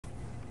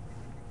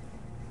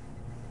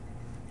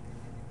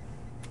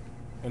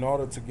In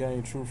order to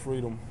gain true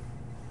freedom,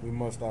 we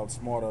must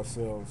outsmart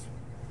ourselves.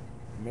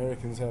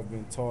 Americans have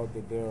been taught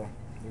that they're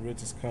the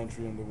richest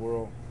country in the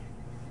world,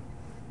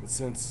 but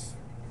since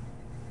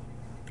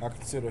I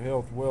consider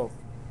health wealth,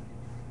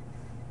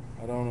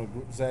 I don't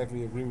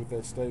exactly agree with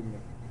that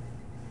statement.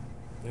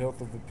 The health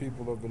of the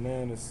people of the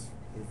land is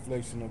a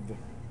reflection of the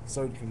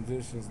certain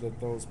conditions that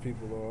those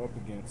people are up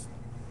against.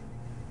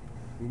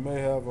 We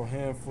may have a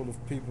handful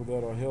of people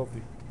that are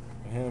healthy,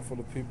 a handful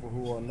of people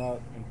who are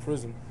not in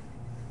prison,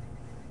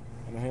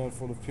 and a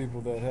handful of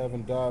people that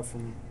haven't died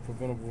from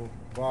preventable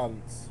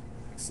violence,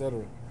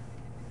 etc.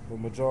 The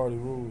majority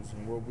rules,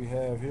 and what we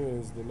have here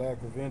is the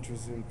lack of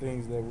interest in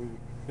things that would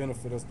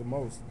benefit us the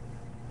most.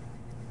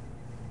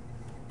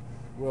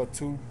 We are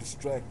too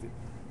distracted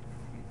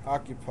and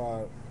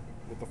occupied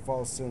with a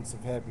false sense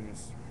of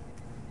happiness,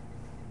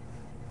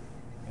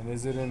 and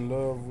is in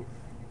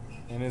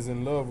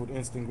love with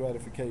instant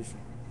gratification.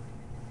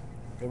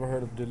 Ever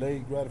heard of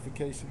delayed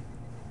gratification?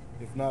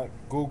 If not,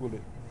 Google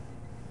it.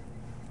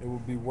 It will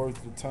be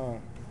worth your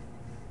time.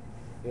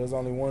 There's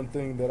only one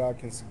thing that I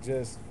can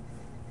suggest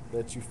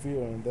that you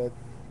fear, and that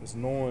is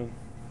knowing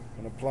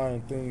and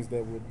applying things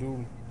that will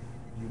do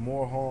you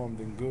more harm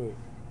than good.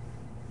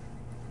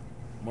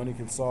 Money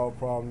can solve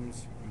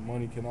problems, and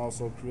money can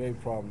also create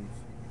problems.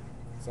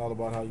 It's all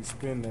about how you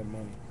spend that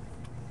money.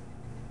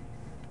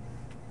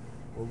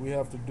 What we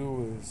have to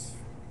do is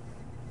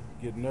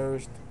get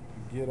nourished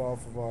and get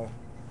off of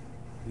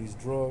these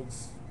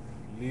drugs,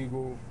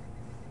 legal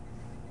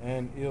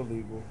and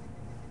illegal.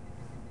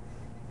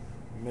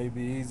 It may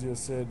be easier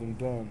said than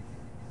done,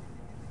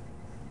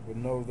 but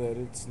know that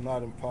it's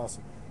not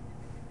impossible.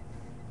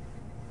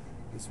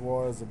 This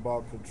war is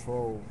about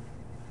control,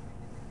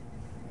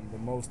 and the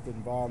most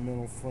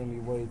environmental friendly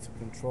way to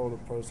control a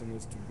person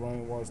is to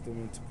brainwash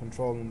them into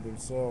controlling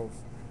themselves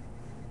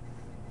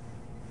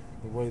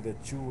the way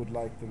that you would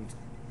like them to,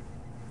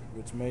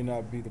 which may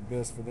not be the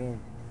best for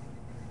them,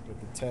 but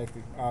the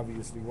tactic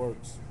obviously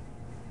works.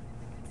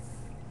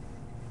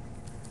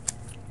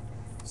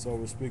 So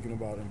we're speaking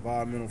about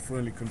environmental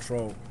friendly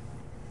control.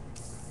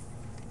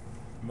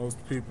 Most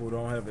people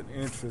don't have an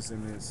interest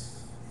in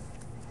this,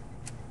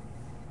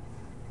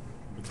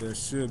 but there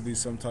should be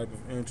some type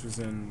of interest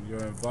in your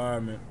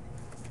environment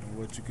and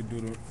what you can do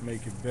to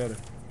make it better.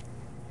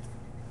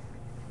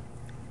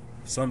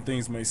 Some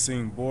things may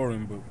seem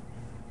boring, but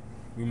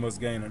we must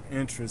gain an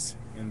interest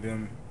in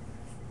them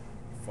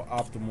for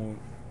optimal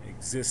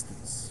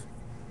existence.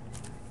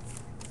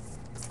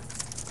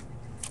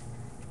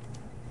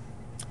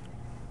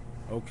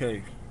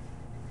 Okay,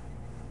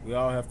 we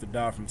all have to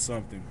die from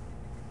something,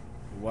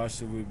 but why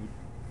should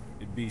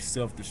it be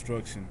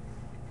self-destruction?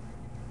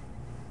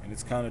 And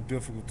it's kind of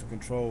difficult to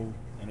control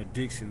an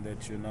addiction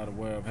that you're not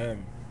aware of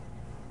having.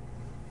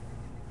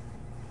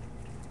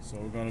 So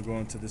we're going to go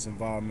into this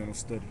environmental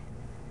study.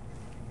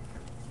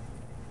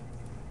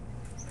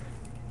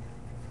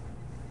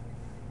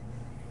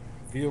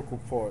 Vehicle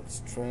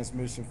parts,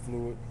 transmission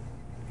fluid,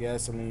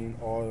 gasoline,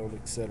 oil,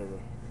 etc.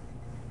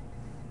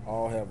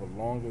 all have a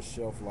longer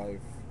shelf life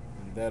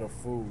than that of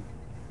food.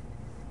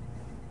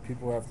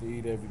 People have to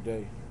eat every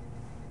day,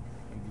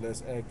 and the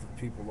less active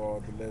people are,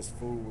 the less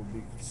food will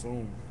be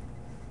consumed.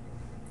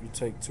 If you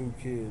take two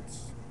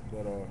kids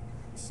that are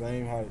the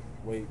same height,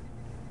 weight,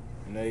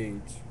 and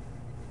age,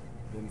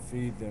 then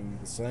feed them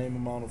the same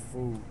amount of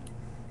food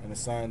and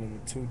assign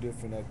them to two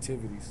different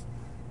activities.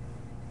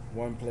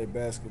 One play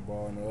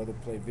basketball and the other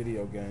play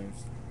video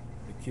games.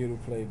 The kid who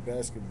played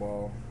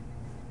basketball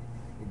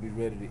would be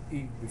ready to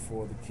eat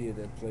before the kid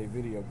that played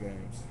video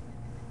games.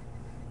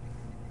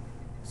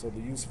 So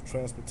the use of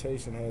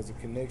transportation has a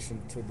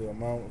connection to the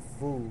amount of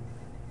food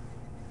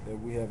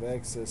that we have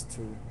access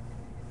to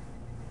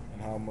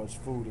and how much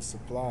food is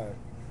supplied.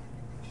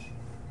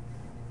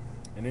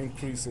 An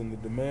increase in the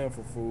demand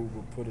for food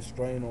will put a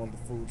strain on the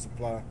food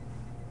supply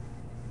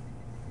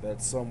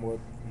that's somewhat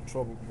in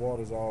troubled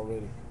waters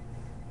already.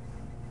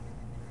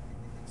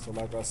 So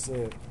like I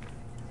said,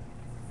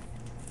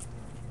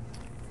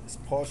 it's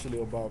partially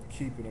about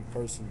keeping a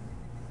person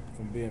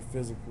from being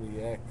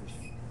physically active.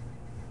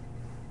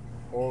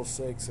 Oral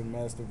sex and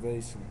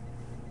masturbation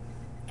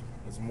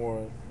is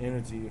more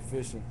energy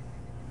efficient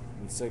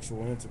than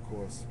sexual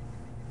intercourse.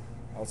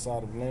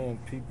 Outside of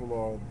land, people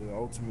are the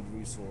ultimate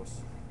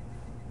resource.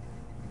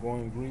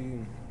 Going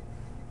green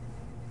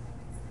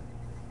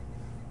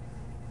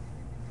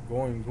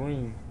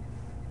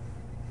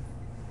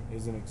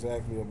isn't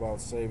exactly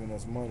about saving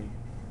us money.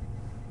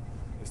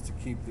 It's to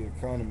keep the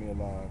economy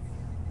alive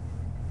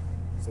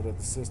so that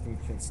the system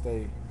can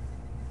stay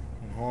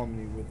in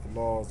harmony with the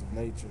laws of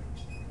nature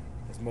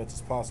as much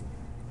as possible.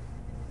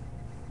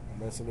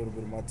 And that's a little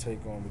bit of my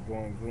take on the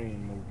going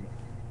green movement.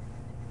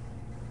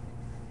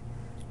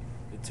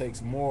 It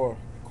takes more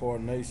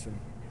coordination,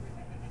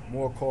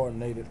 more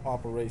coordinated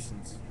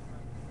operations,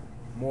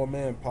 more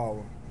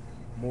manpower,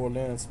 more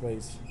land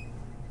space,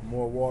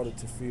 more water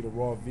to feed a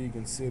raw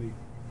vegan city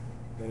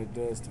than it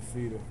does to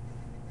feed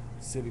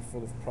a city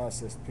full of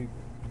processed people.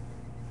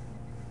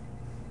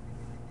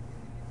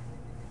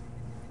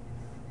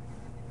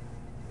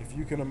 If if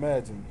you can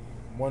imagine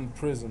one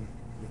prison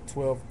with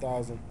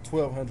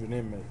 1,200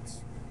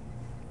 inmates,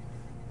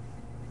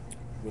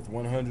 with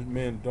 100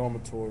 men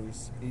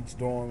dormitories. Each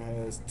dorm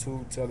has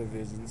 2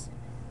 televisions,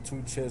 2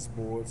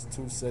 chessboards,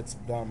 2 sets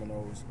of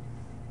dominoes,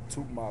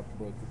 2 mop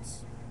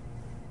buckets,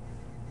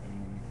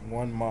 and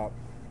 1 mop,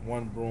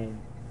 1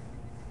 broom,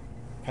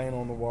 paint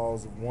on the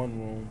walls of 1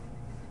 room,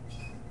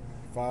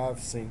 5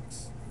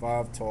 sinks,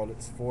 5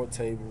 toilets, 4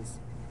 tables,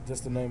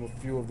 just to name a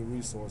few of the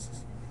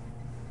resources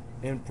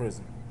in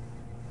prison.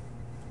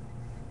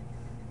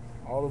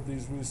 All of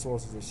these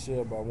resources are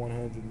shared by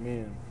 100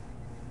 men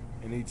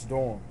in each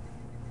dorm.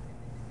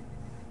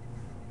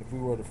 If we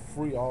were to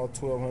free all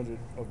 1,200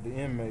 of the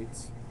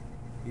inmates,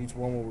 each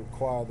one will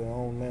require their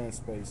own land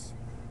space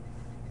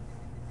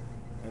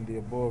and the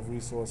above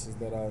resources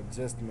that I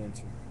just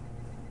mentioned.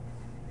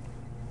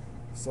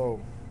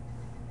 So,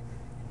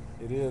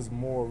 it is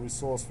more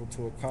resourceful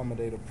to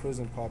accommodate a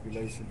prison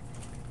population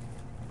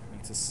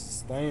and to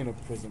sustain a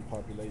prison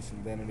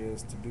population than it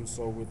is to do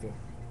so with a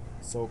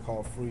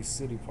so-called free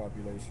city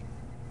population.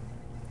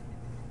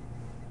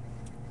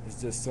 It's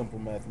just simple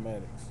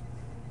mathematics.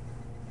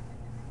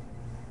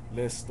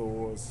 Less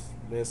stores,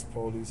 less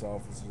police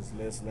officers,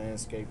 less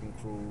landscaping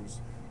crews,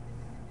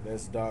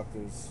 less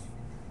doctors,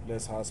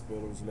 less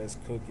hospitals, less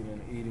cooking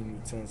and eating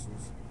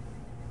utensils,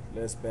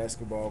 less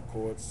basketball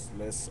courts,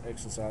 less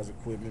exercise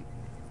equipment,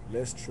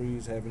 less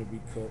trees having to be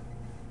cut,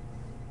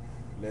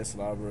 less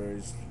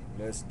libraries,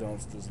 less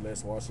dumpsters,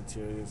 less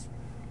washaterias,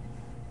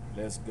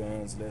 less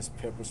guns, less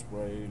pepper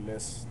spray,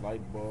 less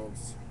light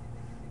bulbs,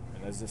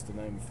 and that's just to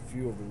name a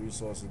few of the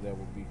resources that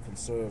will be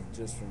conserved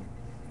just from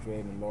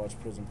creating large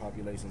prison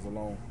populations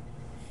alone.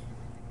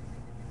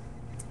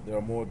 There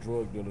are more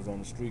drug dealers on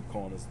the street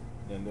corners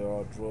than there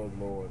are drug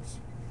lords.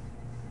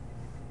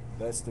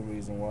 That's the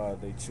reason why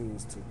they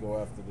choose to go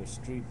after the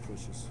street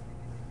pushers,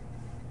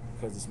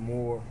 because it's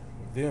more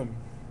of them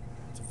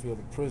to fill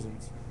the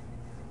prisons.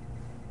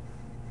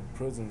 And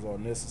prisons are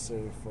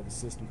necessary for the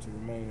system to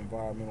remain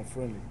environmental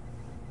friendly.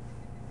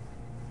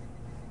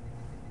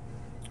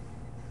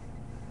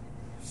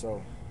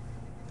 So,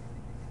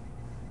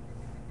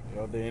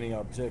 are there any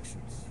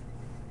objections?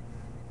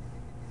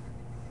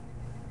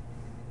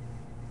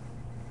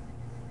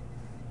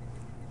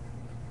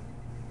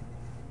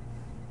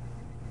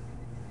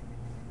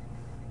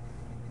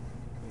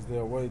 Is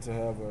there a way to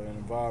have an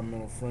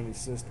environmental friendly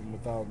system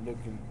without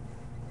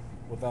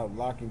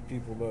locking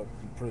people up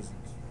in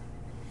prisons?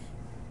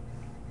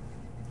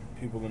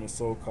 People in the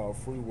so-called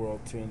free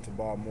world tend to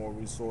buy more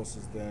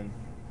resources than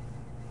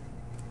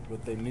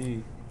what they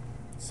need,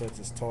 such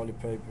as toilet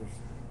paper,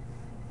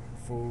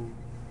 food,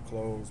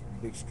 clothes,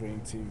 big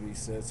screen TV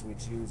sets,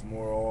 which use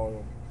more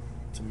oil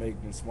to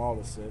make than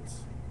smaller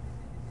sets.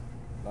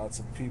 Lots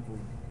of people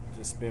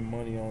just spend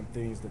money on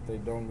things that they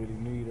don't really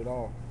need at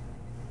all.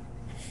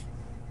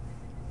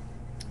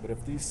 But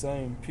if these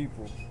same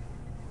people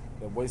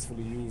that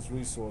wastefully use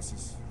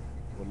resources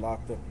were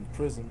locked up in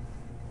prison,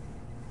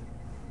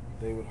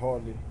 they would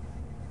hardly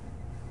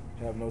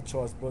have no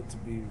choice but to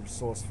be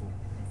resourceful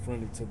and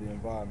friendly to the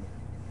environment.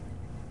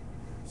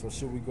 So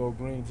should we go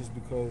green just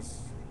because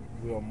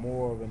we are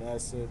more of an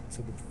asset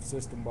to the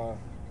system by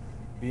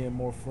being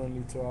more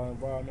friendly to our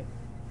environment?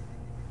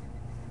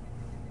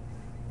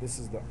 This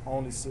is the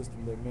only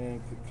system that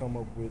man could come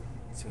up with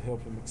to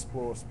help him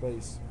explore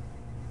space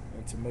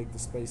and to make the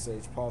space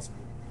age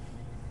possible.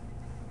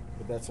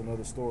 But that's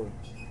another story.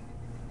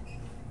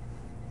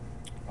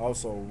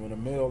 Also, when a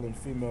male and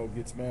female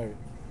gets married,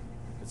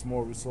 it's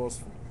more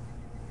resourceful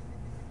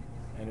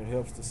and it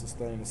helps to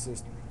sustain the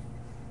system.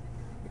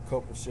 The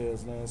couple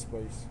shares land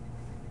space.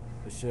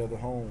 They share the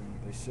home.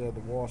 They share the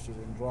washer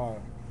and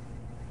dryer.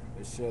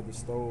 They share the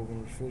stove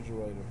and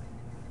refrigerator.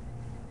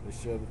 They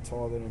share the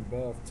toilet and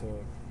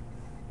bathtub.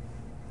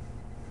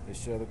 They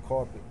share the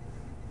carpet,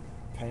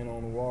 paint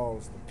on the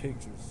walls, the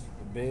pictures,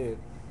 the bed.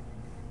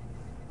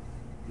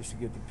 You should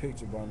get the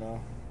picture by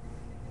now.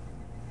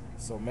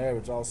 So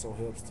marriage also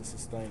helps to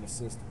sustain the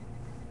system.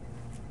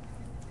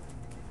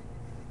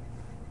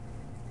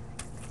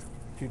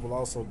 People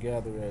also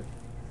gather at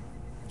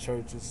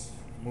churches,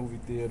 movie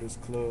theaters,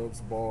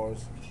 clubs,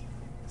 bars,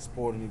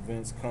 sporting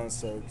events,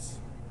 concerts,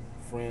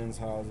 friends'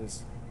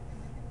 houses,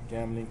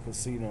 gambling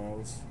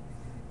casinos.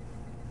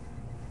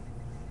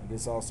 And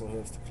this also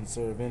helps to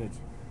conserve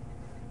energy.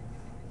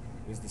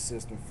 Is the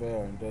system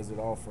fair, and does it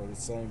offer the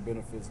same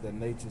benefits that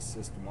nature's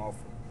system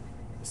offers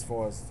as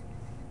far as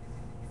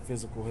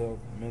physical health,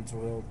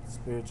 mental health,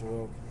 spiritual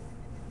health,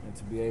 and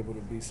to be able to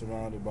be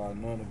surrounded by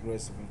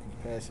non-aggressive and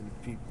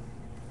compassionate people?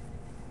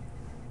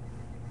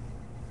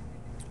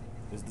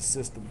 Is the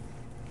system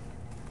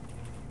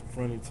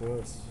friendly to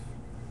us?